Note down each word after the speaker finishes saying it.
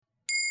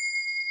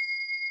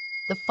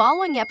The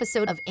following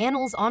episode of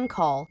Annals on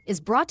Call is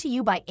brought to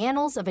you by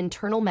Annals of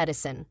Internal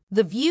Medicine.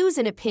 The views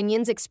and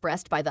opinions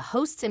expressed by the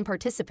hosts and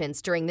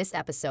participants during this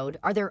episode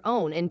are their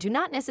own and do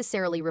not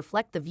necessarily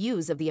reflect the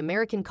views of the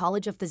American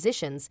College of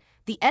Physicians,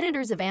 the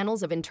editors of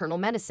Annals of Internal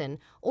Medicine,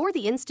 or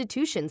the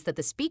institutions that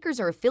the speakers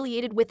are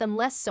affiliated with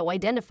unless so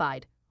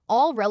identified.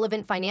 All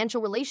relevant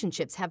financial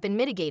relationships have been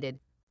mitigated.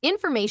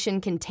 Information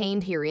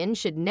contained herein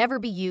should never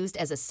be used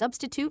as a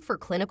substitute for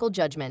clinical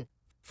judgment.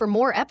 For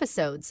more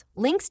episodes,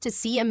 links to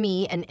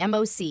CME and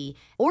MOC,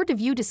 or to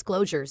view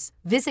disclosures,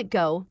 visit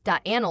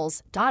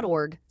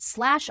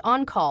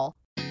go.annals.org/on-call.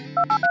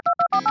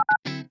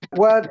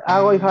 What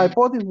our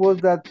hypothesis was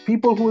that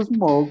people who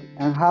smoke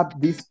and have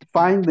this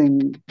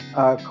finding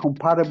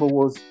compatible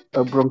with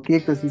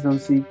bronchiectasis on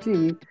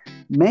CT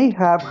may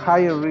have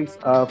higher risk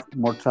of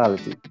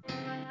mortality.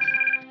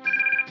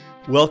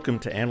 Welcome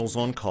to Annals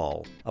on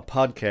Call, a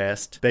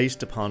podcast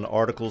based upon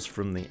articles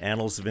from the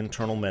Annals of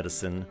Internal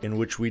Medicine in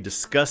which we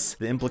discuss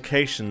the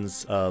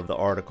implications of the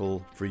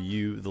article for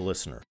you, the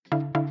listener.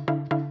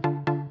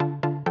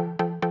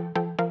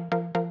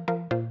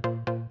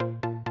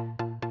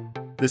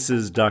 This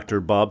is Dr.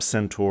 Bob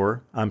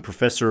Centor. I'm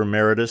Professor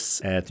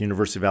Emeritus at the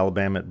University of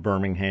Alabama at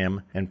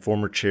Birmingham and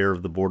former chair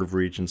of the Board of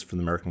Regents for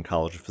the American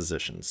College of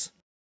Physicians.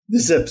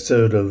 This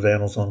episode of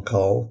Annals on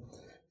Call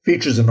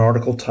features an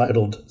article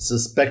titled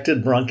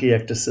Suspected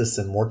Bronchiectasis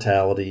and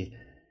Mortality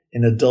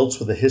in Adults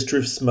with a History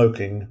of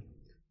Smoking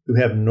Who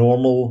Have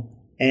Normal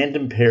and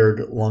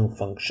Impaired Lung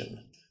Function.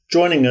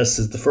 Joining us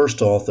is the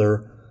first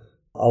author,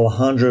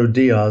 Alejandro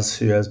Diaz,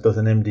 who has both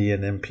an MD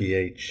and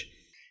MPH.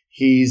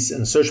 He's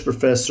an associate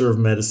professor of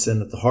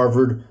medicine at the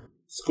Harvard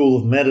School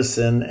of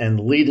Medicine and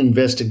lead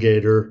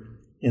investigator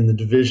in the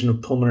Division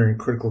of Pulmonary and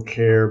Critical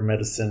Care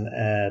Medicine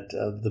at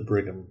the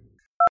Brigham.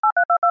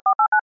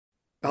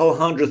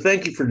 Alejandro,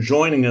 thank you for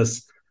joining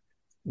us.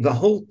 The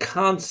whole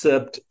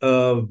concept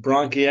of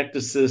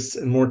bronchiectasis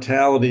and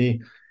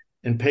mortality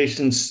in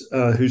patients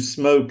who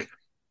smoke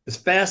is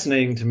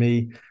fascinating to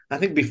me. I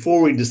think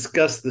before we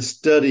discuss the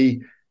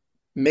study,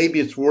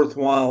 maybe it's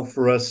worthwhile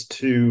for us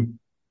to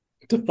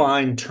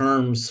define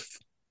terms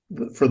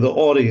for the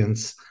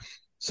audience.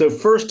 So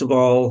first of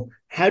all,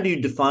 how do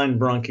you define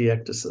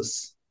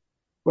bronchiectasis?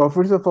 Well,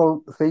 first of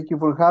all, thank you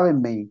for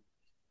having me.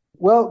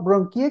 Well,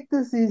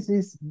 bronchiectasis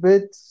is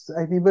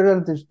I think, better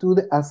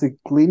understood as a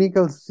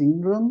clinical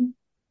syndrome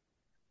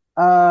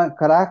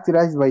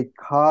characterized by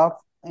cough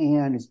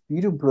and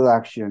sputum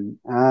production,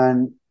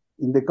 and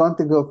in the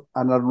context of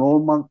an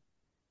abnormal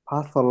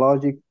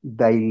pathologic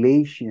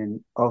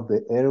dilation of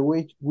the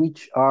airways,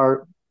 which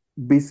are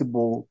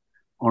visible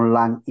on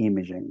lung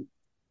imaging.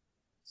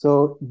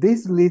 So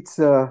this leads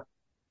to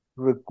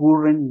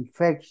recurrent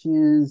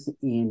infections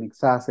and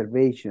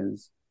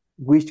exacerbations,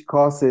 which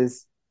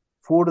causes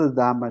further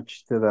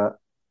damage to the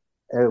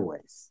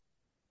airways.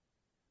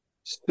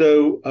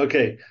 So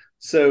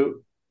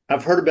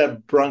I've heard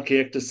about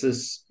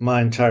bronchiectasis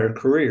my entire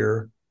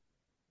career.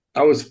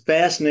 I was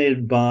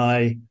fascinated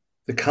by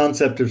the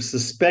concept of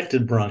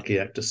suspected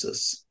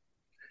bronchiectasis.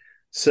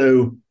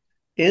 So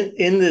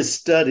in this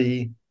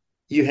study,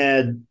 you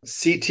had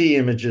CT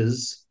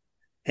images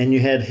and you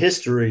had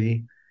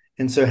history.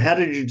 And so how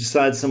did you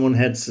decide someone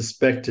had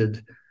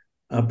suspected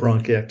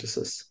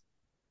bronchiectasis?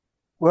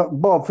 Well,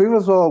 Bob,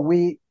 first of all,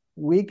 we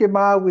came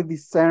out with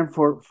this term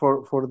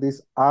for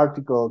this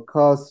article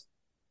because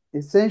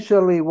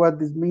essentially what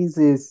this means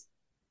is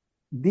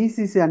this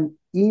is an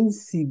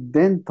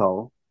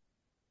incidental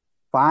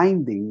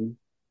finding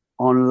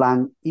on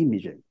lung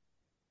imaging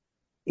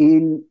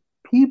in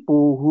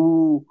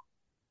people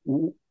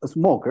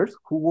smokers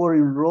who were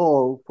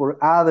enrolled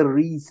for other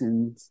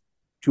reasons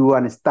to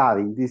a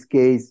study. In this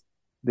case,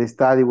 the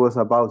study was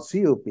about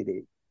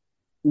COPD.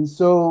 And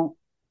so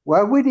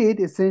what we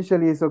did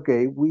essentially is,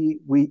 we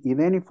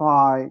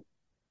identify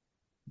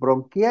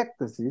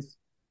bronchiectasis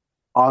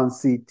on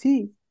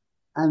CT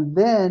and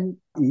then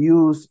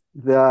use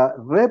the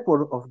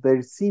report of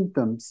their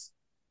symptoms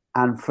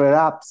and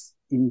flare-ups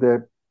in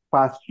the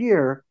past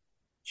year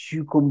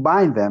to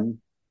combine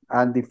them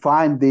and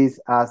define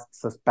this as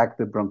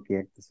suspected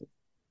bronchiectasis.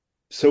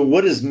 So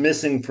what is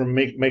missing from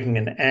making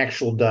an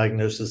actual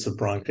diagnosis of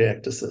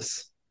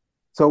bronchiectasis?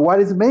 So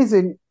what is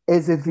missing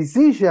is a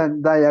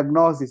physician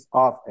diagnosis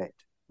of it,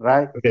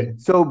 right? Okay.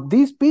 So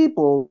these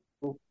people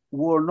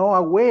were not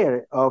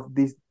aware of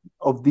this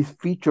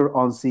feature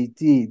on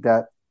CT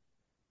that,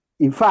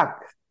 in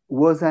fact,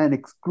 was an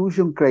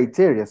exclusion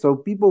criteria. So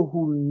people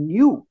who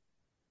knew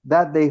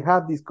that they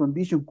had this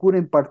condition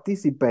couldn't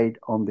participate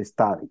on the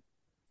study.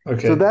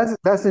 Okay. So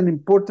that's an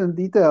important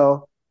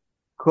detail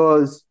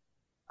because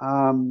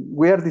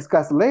we are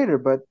discussed later,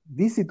 but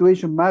this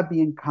situation might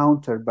be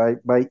encountered by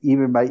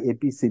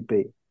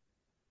EPCP.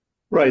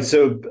 Right.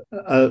 So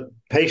a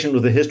patient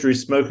with a history of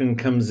smoking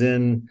comes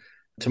in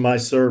to my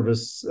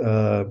service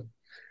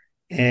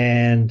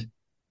and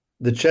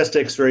the chest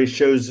x-ray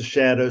shows a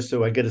shadow.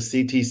 So I get a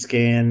CT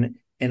scan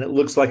and it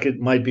looks like it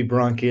might be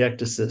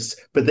bronchiectasis,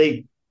 but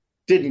they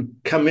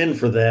didn't come in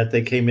for that.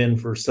 They came in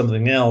for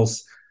something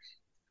else.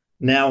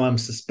 now I'm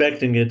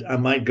suspecting it, I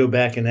might go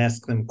back and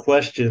ask them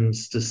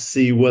questions to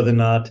see whether or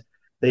not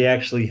they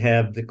actually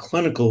have the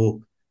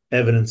clinical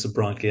evidence of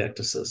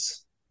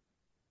bronchiectasis.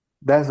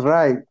 That's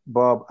right,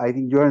 Bob. I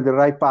think you're on the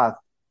right path.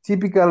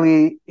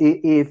 Typically,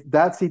 if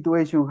that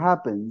situation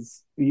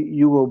happens,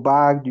 you go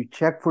back, you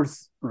check for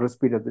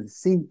respiratory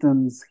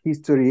symptoms,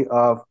 history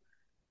of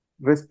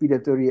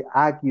respiratory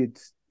acute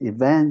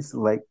events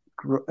like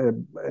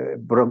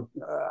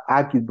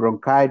acute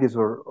bronchitis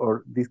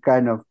or this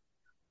kind of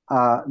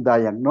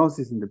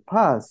diagnosis in the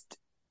past.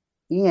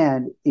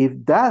 And if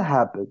that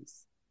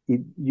happens,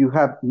 you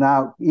have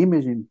now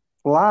imaging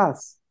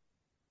plus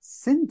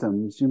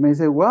symptoms, you may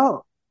say,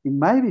 well, it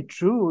might be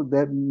true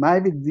that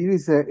maybe there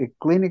is a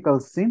clinical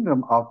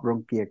syndrome of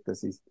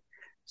bronchiectasis.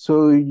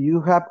 So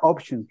you have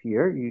options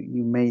here.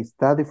 You may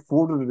study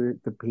further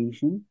the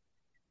patient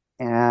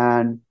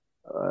and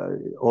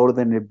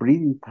order a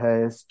breathing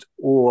test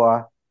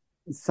or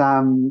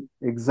some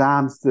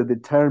exams to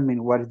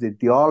determine what is the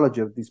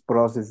etiology of this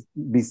process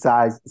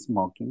besides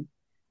smoking,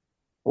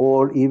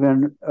 or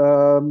even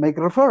make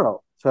a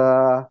referral to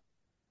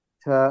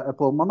a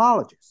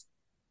pulmonologist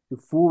to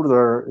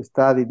further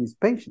study this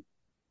patient.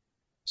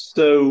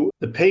 So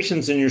the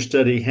patients in your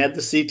study had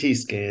the CT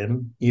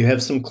scan, you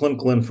have some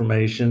clinical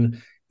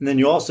information, and then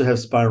you also have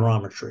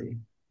spirometry.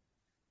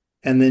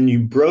 And then you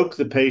broke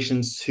the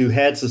patients who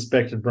had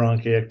suspected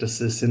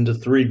bronchiectasis into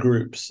three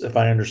groups, if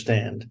I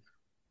understand.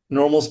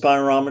 Normal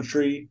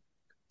spirometry,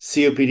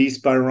 COPD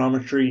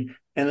spirometry,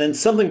 and then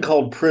something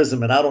called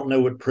PRISM, and I don't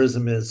know what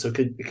PRISM is. So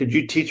could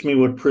you teach me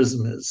what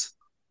PRISM is?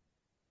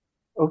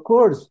 Of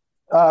course.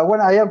 When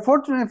I am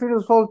fortunate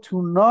first of all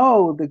to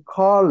know the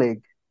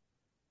colleague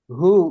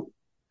who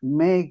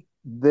made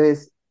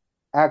this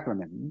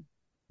acronym,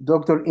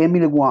 Dr.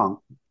 Emily Wang,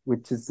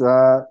 which is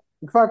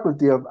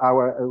faculty of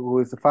our, who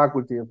is a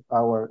faculty of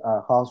our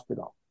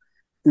hospital.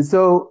 And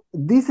so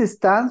this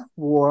stands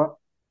for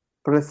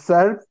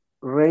preserved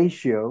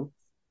ratio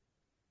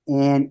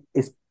and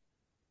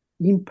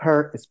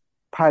impaired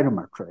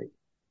spirometry.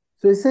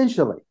 So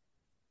essentially,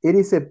 it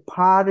is a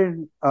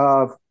pattern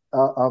of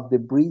the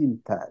breathing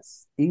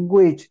test in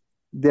which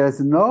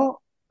there's no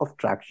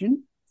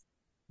obstruction,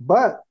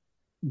 but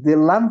the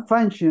lung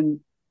function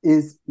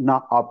is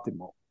not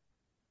optimal.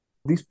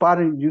 This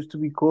pattern used to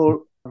be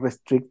called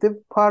restrictive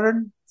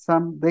pattern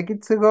some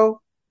decades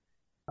ago,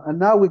 and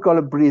now we call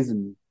it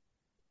PRISM.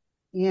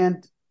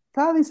 And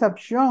studies have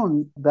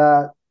shown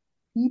that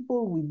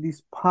people with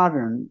this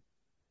pattern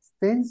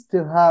tends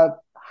to have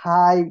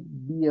high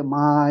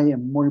BMI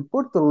and, more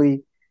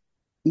importantly,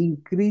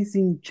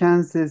 increasing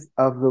chances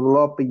of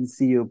developing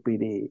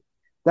COPD.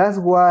 That's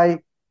why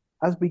it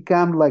has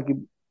become like,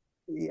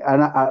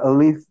 at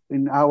least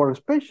in our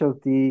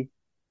specialty,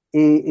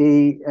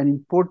 an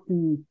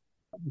important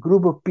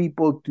group of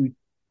people to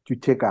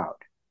check out.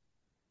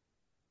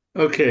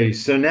 Okay,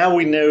 so now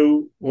we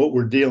know what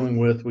we're dealing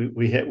with.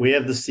 We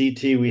have the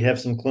CT, we have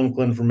some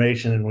clinical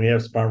information, and we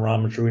have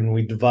spirometry, and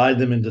we divide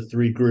them into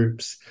three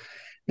groups.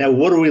 Now,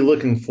 what are we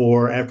looking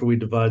for after we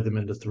divide them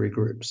into three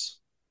groups?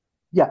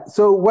 Yeah,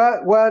 so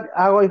what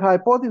our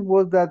hypothesis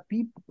was that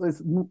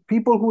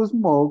people who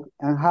smoke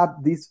and have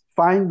this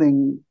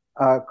finding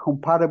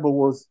compatible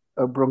with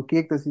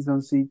bronchiectasis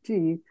on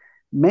CT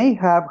may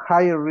have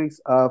higher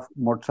risk of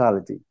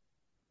mortality.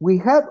 We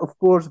have, of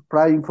course,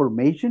 prior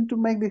information to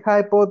make the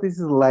hypothesis,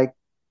 like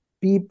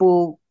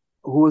people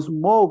who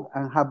smoke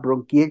and have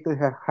bronchiectasis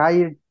have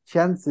higher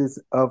chances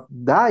of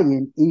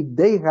dying if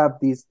they have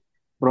this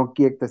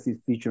bronchiectasis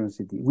feature on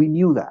CT. We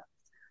knew that.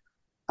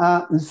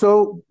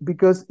 So,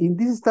 because in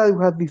this study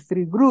we have these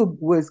three groups,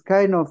 was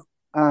kind of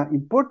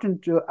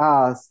important to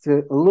us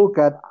to look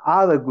at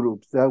other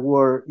groups that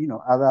were,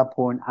 at that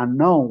point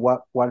unknown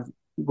what was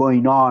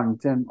going on in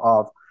terms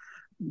of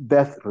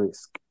death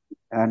risk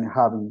and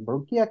having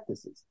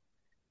bronchiectasis.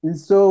 And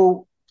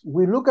so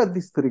we look at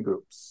these three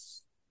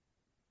groups.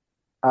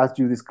 As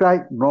you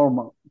described,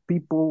 normal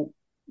people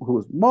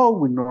who smoke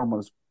with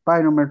normal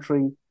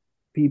spirometry,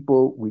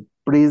 people with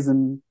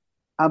PRISM,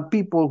 and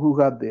people who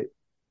have the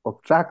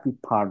obstructive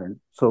pattern,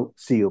 so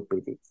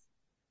COPD.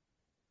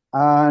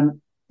 And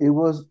it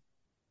was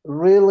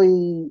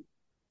really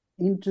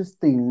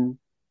interesting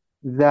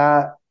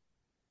that,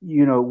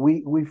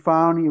 we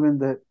found even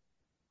the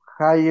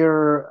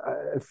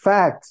higher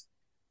effects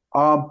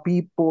on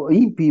people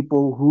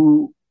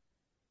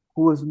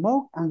who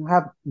smoke and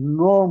have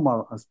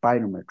normal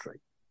spirometry.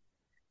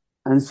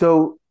 And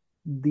so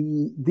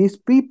these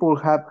people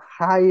have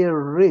higher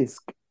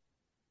risk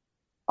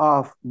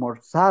of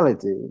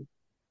mortality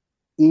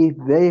if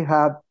they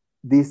have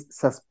this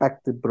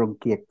suspected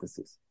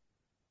bronchiectasis.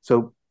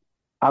 So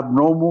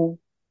abnormal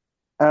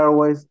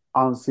airways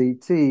on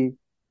CT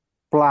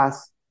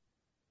plus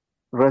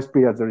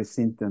respiratory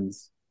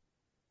symptoms.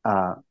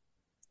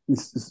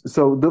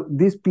 So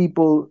these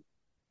people,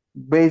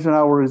 based on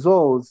our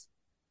results,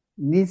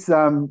 need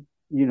some,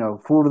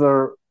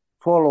 further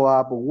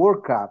follow-up or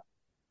workup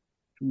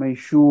to make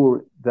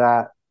sure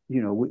that,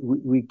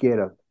 we get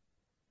it.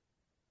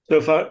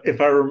 So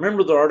if I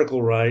remember the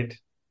article right,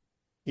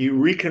 you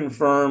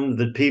reconfirmed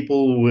that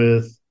people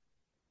with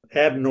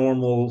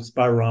abnormal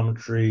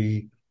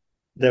spirometry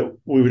that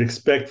we would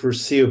expect for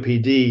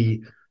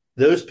COPD,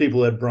 those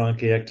people had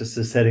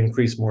bronchiectasis had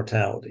increased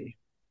mortality.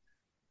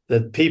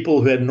 That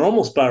people who had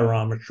normal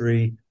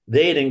spirometry,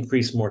 they had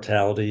increased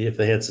mortality if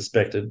they had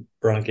suspected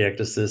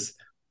bronchiectasis.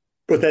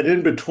 But that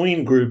in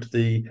between group,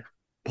 the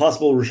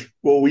possible,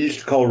 what we used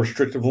to call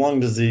restrictive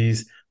lung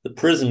disease, the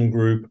PRISM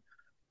group,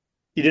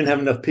 you didn't have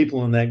enough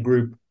people in that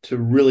group to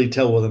really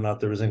tell whether or not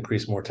there was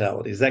increased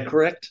mortality. Is that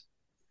correct?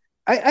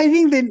 I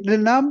think the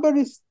number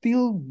is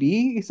still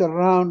big. It's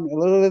around a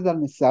little less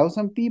than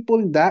 1,000 people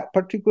in that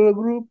particular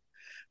group.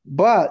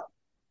 But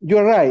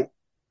you're right.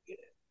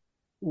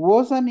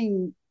 Was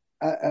an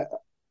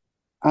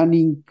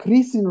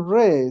increasing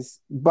risk,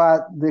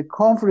 but the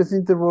confidence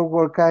interval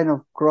were kind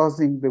of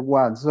crossing the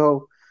one.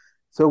 So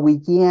we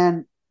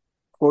can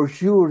for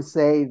sure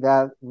say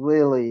that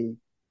really,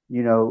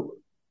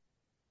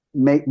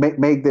 make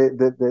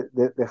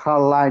the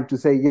hard line to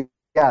say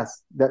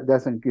yes,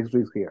 that's an increased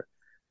risk here.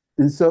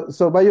 And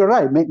but you're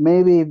right.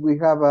 Maybe if we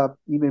have a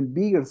even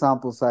bigger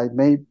sample size,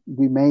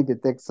 we may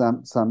detect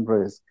some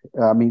risk.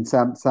 I mean,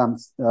 some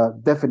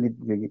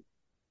definitely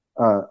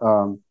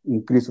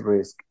increased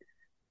risk.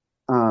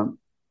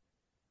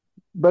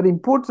 But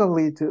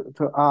importantly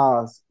to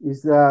us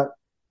is that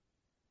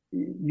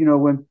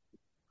when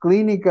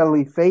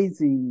clinically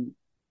facing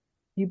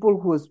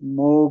people who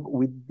smoke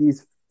with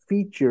these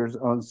features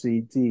on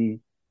CT,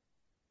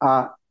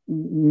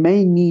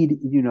 may need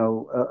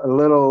a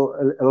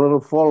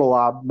little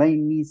follow-up, may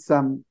need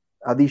some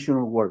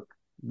additional work.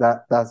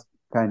 That's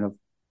kind of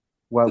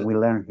what we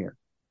learn here.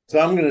 So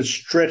I'm going to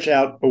stretch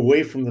out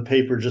away from the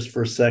paper just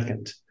for a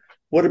second.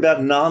 What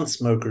about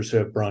non-smokers who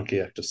have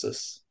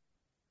bronchiectasis?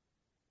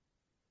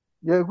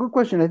 Yeah, good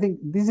question. I think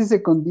this is a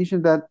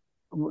condition that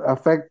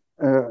affects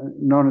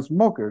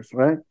non-smokers,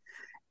 right?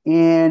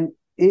 And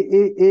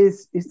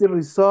it's the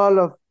result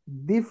of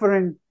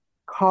different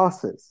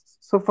causes.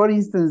 So, for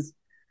instance,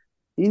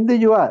 in the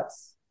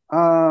US,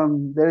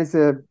 there is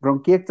a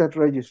bronchiectasis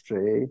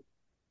registry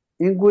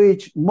in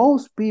which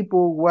most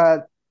people,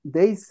 what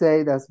they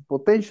say that's a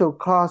potential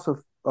cause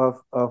of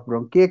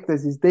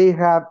bronchiectasis is they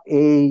have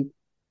a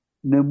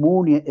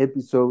pneumonia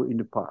episode in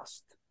the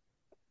past.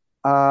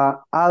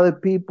 Other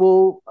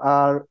people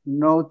are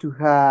known to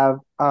have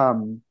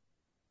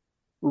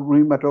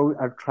rheumatoid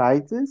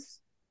arthritis,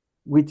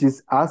 which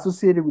is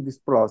associated with this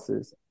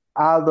process.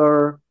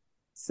 Others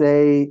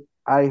say,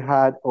 I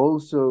had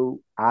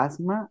also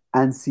asthma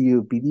and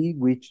COPD,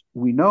 which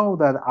we know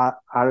that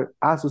are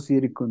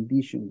associated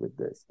conditions with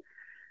this.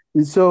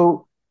 And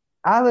so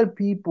other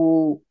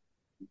people,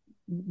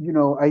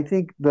 I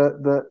think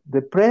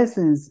the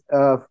presence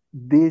of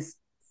these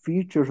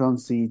features on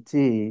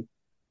CT,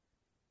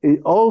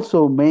 it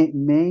also may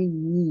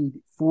need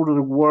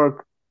further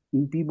work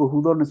in people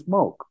who don't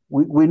smoke.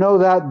 We know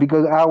that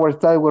because our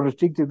study was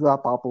restricted to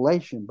that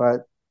population,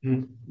 but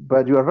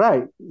you're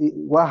right.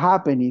 What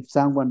happens if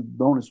someone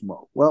don't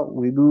smoke? Well,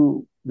 we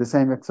do the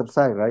same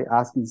exercise, right?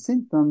 Asking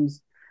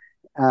symptoms,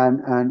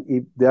 and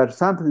if there's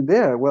something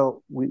there,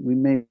 well, we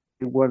may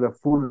want to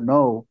fully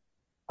know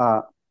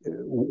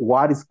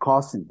what is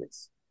causing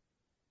this.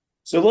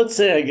 So let's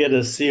say I get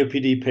a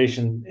COPD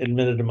patient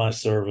admitted to my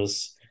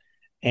service,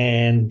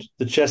 and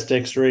the chest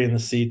X-ray and the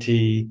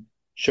CT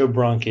show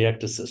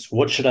bronchiectasis.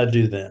 What should I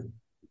do then?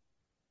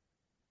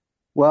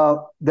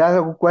 Well, that's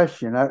a good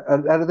question.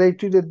 Are they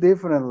treated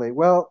differently?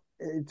 Well,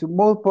 to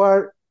most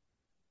part,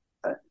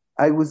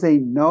 I would say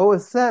no,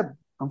 except,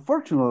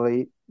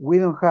 unfortunately, we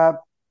don't have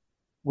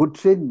good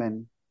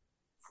treatment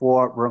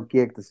for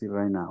bronchiectasis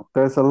right now.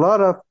 There's a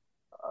lot of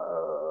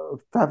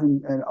stuff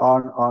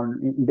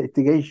on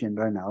investigation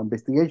right now,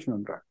 investigation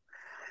on drugs.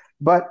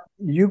 But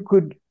you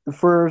could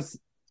first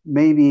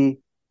maybe,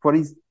 for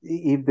instance,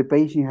 if the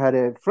patient had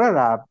a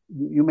flare-up,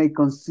 you may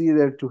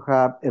consider to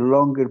have a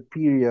longer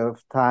period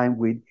of time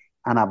with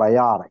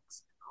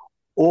antibiotics,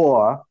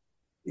 or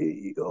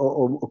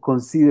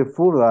consider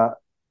further,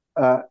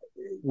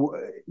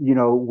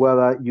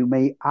 whether you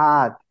may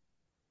add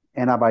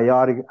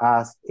antibiotic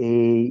as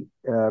a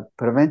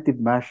preventive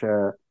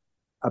measure,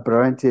 a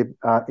preventive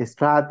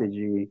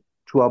strategy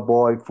to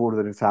avoid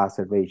further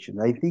exacerbation.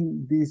 I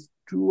think these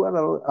two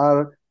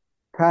are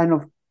kind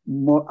of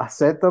more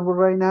acceptable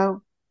right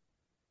now.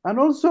 And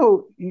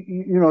also,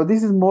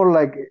 this is more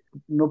like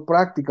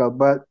practical,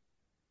 but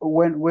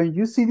when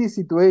you see this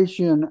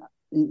situation,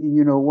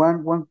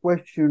 one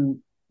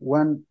question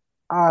one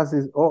asks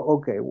is, oh,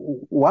 okay,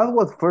 what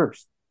was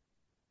first?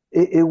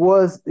 It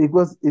was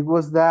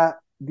that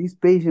this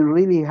patient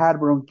really had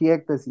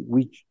bronchiectasis,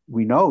 which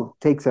we know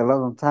takes a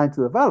long time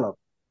to develop,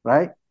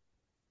 right?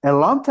 A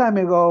long time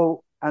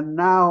ago, and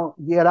now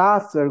year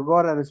after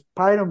got a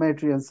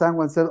spirometry and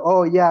someone said,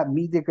 oh yeah,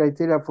 meet the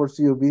criteria for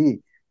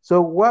COPD.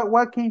 So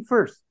what came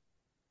first?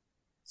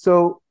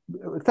 So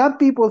some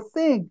people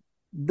think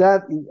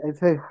that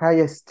it's a high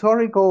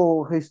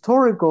historical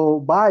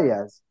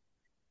bias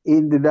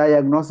in the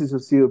diagnosis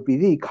of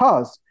COPD,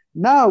 because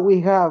now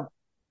we have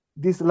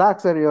this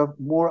luxury of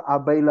more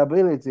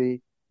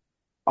availability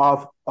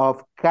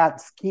of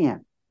CAT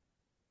scan,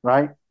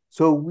 right?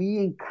 So we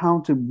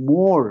encounter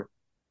more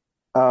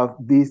of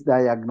this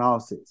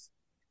diagnosis.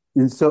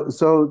 And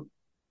so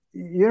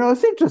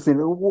it's interesting.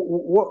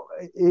 What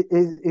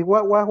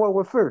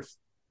were first?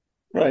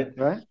 Right.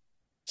 Right.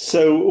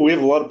 So we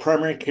have a lot of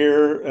primary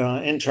care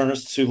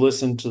internists who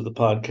listen to the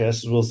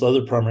podcast, as well as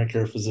other primary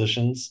care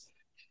physicians.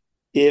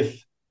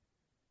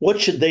 What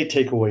should they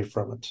take away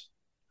from it?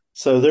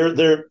 So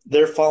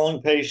they're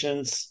following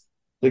patients.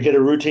 They get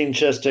a routine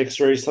chest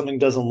X-ray. Something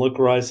doesn't look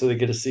right, so they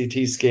get a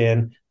CT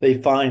scan.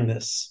 They find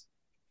this.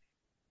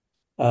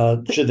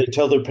 Should they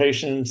tell their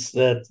patients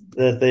that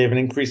they have an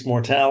increased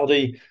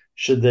mortality?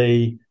 Should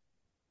they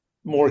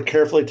more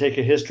carefully take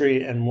a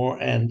history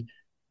and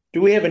do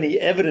we have any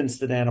evidence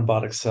that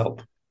antibiotics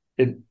help?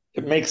 It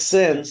makes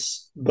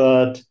sense,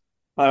 but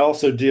I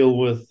also deal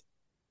with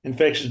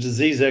infectious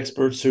disease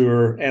experts who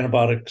are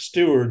antibiotic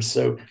stewards.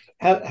 So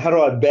how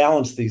do I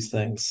balance these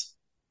things?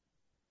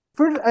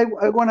 First, I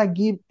want to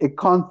give a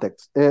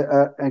context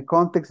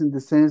in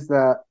the sense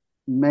that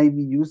may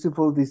be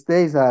useful these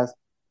days, as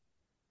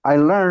I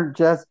learned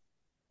just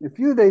a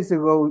few days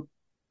ago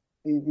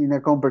in a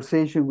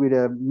conversation with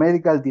a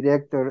medical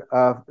director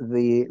of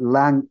the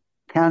lung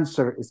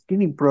cancer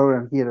screening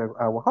program here at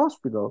our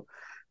hospital,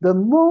 that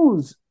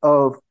most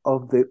of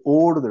the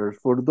orders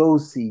for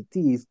those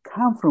CTs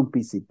come from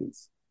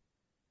PCPs,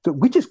 so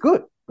which is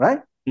good, right?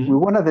 Mm-hmm. We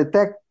want to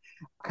detect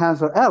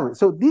cancer early.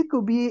 So this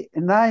could be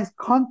a nice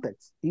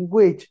context in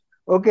which,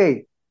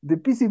 okay, the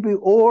PCP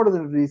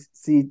ordered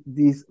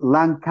this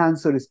lung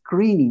cancer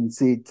screening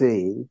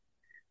CT,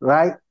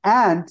 right?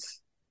 And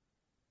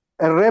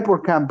a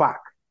report come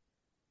back.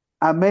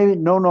 And maybe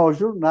no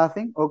nodule,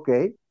 nothing,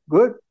 okay,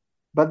 good.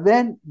 But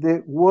then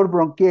the word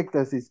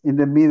bronchiectasis in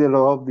the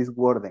middle of this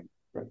wording.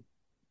 Right.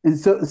 And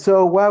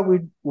so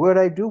what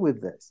I do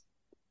with this?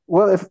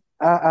 Well, if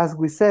as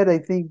we said, I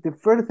think the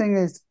first thing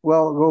is,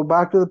 well, go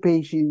back to the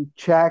patient,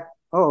 check.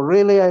 Oh,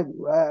 really?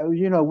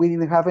 We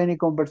didn't have any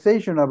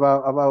conversation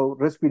about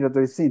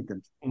respiratory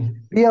symptoms. Mm-hmm.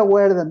 Be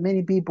aware that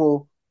many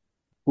people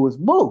who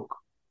smoke,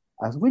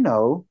 as we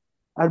know,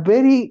 are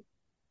very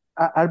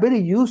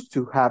used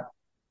to have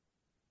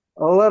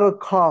a little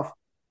cough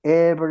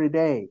every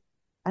day,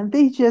 and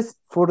they just,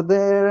 for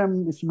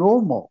them, it's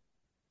normal.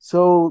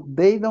 So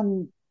they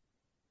don't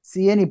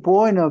see any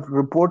point of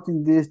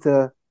reporting this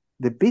to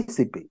the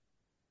PCP.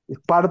 It's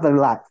part of their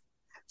life.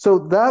 So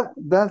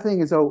that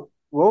thing is, so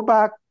go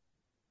back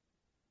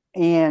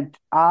and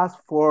ask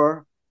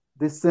for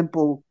this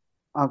simple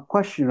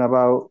question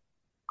about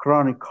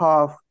chronic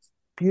cough,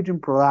 sputum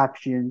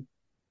production,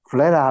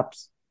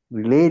 flare-ups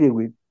related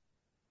with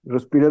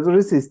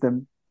respiratory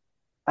system,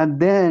 and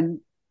then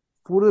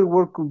further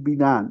work could be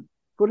done.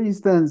 For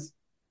instance,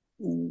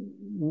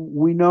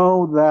 we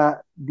know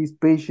that this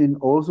patient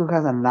also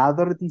has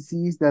another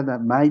disease that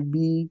might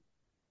be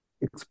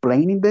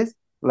explaining this,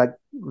 like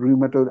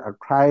rheumatoid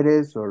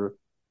arthritis or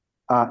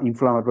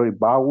inflammatory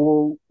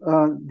bowel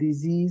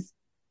disease.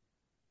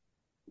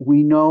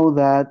 We know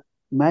that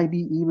maybe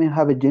even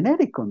have a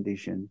genetic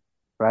condition,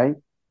 right?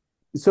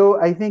 So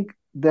I think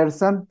there's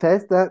some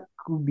tests that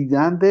could be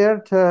done there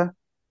to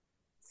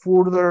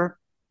further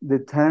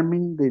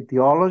determine the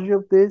etiology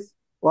of this.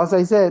 Well, as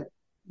I said,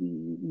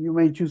 you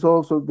may choose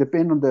also,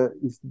 depend on the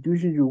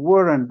institution you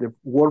were, and the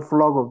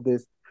workflow of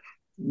this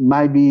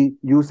might be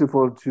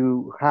useful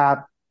to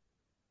have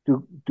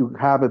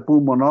a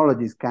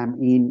pulmonologist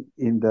come in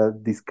the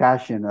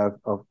discussion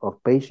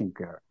of patient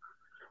care.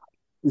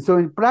 So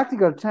in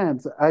practical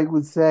terms, I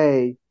would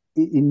say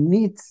it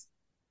needs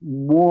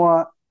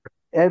more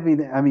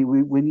evidence. I mean,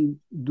 we need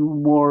to do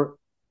more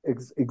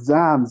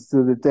exams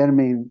to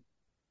determine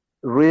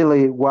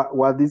really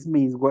what this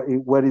means,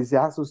 what is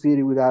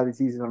associated with that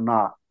disease or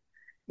not.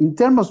 In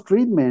terms of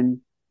treatment,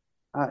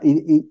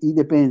 it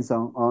depends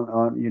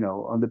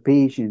on the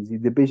patients.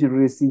 If the patient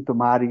really is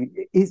symptomatic,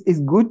 it's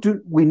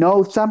good we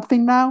know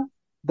something now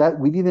that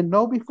we didn't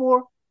know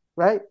before,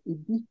 right? If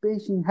this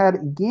patient had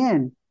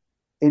again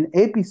an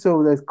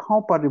episode that's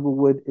compatible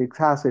with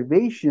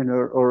exacerbation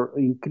or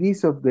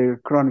increase of their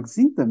chronic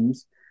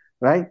symptoms,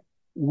 right?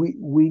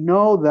 We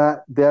know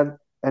that there's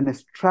a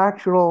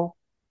structural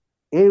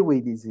airway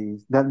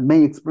disease that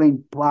may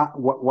explain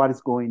what is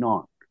going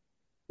on,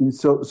 and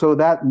so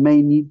that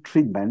may need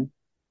treatment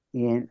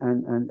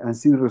and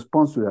see the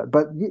response to that.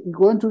 But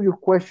going to your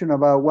question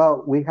about,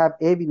 well, we have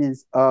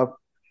evidence of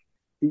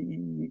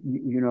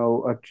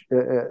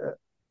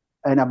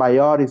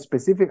antibiotic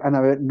specific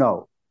antibiotic.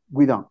 No,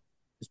 we don't,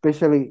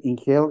 especially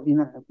inhaled.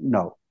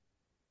 No.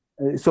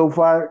 So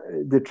far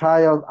the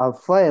trials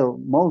have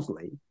failed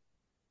mostly,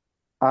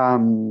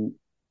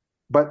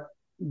 but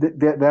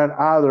there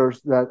are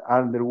others that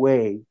are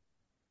underway,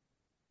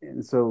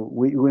 and so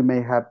we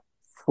may have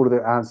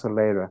further answer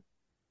later.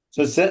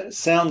 So it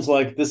sounds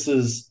like this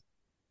is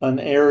an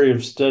area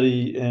of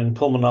study in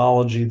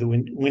pulmonology that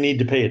we need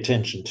to pay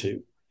attention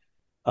to,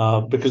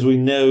 because we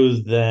know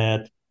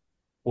that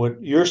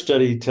what your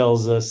study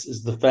tells us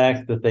is the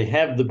fact that they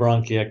have the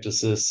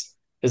bronchiectasis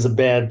is a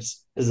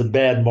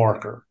bad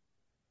marker.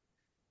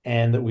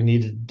 and that we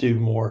need to do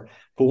more.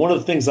 But one of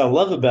the things I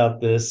love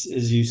about this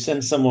is you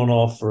send someone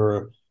off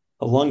for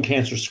a lung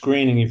cancer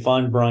screening, you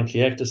find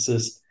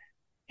bronchiectasis,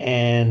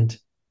 and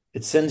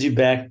it sends you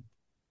back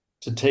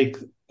to take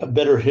a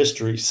better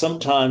history.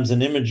 Sometimes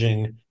an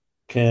imaging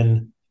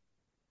can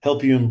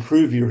help you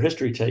improve your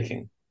history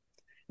taking.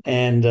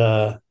 And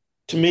to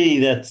me,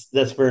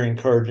 that's very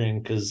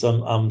encouraging, because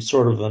I'm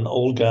sort of an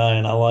old guy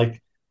and I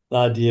like the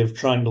idea of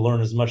trying to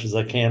learn as much as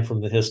I can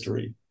from the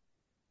history.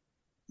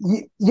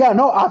 Yeah,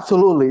 no,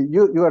 absolutely.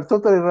 You are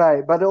totally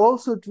right. But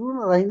also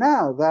true right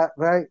now that,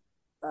 right,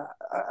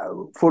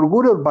 for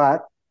good or bad,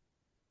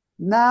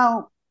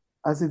 now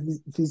as a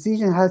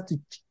physician has to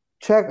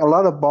check a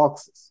lot of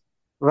boxes,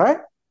 right?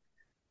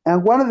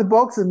 And one of the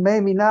boxes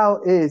maybe now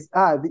is,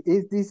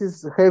 this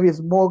is a heavy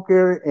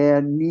smoker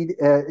and need,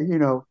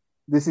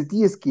 the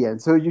CT scan.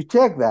 So you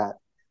check that.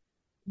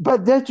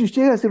 But that you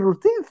check as a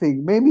routine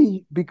thing,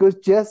 maybe because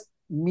just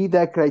meet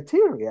that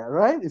criteria,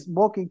 right?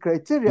 Smoking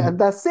criteria, and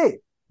that's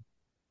it.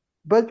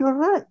 But you're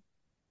right.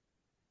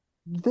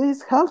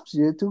 This helps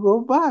you to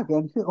go back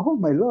and, oh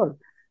my Lord,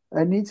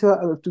 I need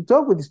to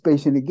talk with this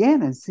patient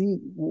again and see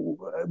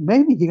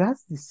maybe he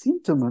has this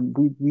symptom and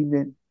we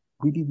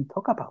didn't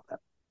talk about that.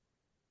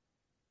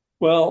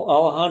 Well,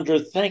 Alejandro,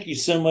 thank you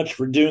so much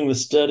for doing the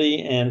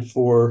study and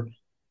for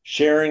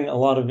sharing a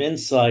lot of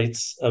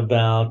insights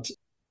about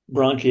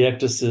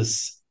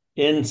bronchiectasis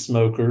in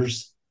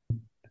smokers.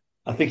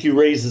 I think you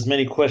raise as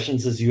many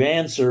questions as you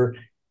answer,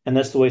 and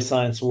that's the way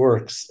science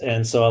works.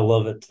 And so I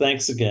love it.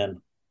 Thanks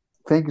again.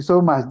 Thank you so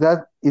much.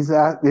 That is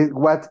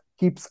what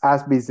keeps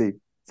us busy.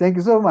 Thank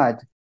you so much.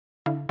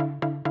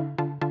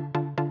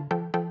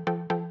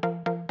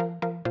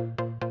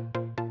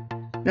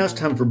 Now it's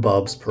time for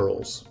Bob's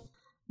Pearls.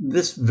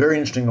 This very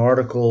interesting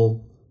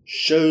article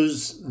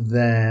shows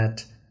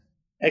that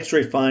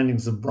X-ray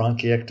findings of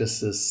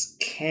bronchiectasis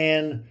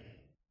can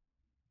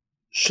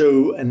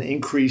show an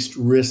increased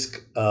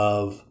risk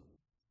of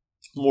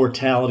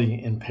mortality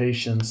in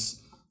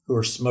patients who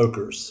are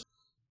smokers.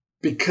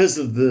 Because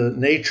of the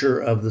nature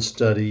of the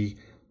study,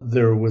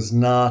 there was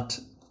not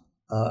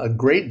a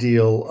great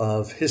deal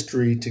of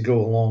history to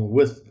go along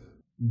with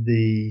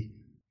the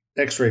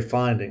X-ray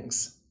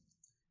findings.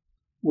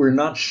 We're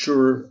not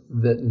sure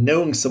that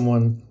knowing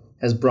someone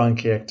has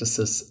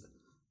bronchiectasis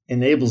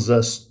enables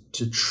us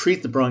to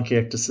treat the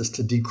bronchiectasis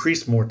to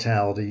decrease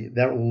mortality.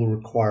 That will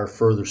require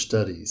further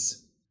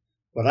studies.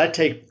 What I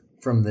take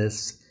from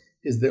this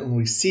is that when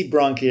we see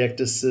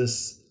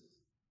bronchiectasis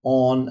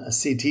on a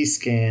CT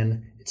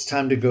scan, it's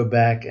time to go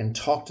back and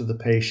talk to the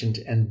patient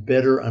and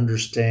better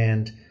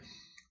understand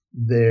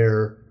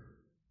their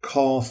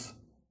cough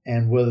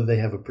and whether they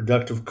have a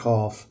productive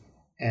cough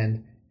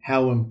and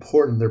how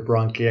important their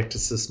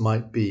bronchiectasis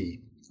might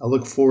be. I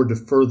look forward to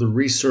further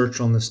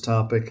research on this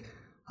topic.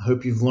 I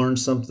hope you've learned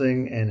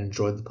something and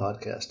enjoyed the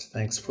podcast.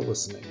 Thanks for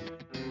listening.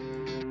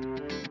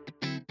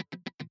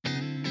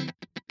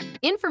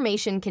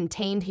 Information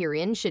contained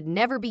herein should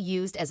never be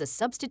used as a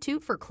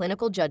substitute for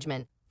clinical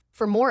judgment.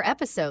 For more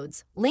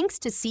episodes, links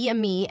to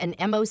CME and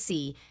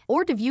MOC,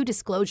 or to view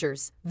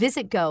disclosures,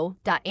 visit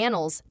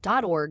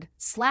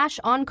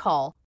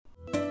go.annals.org/oncall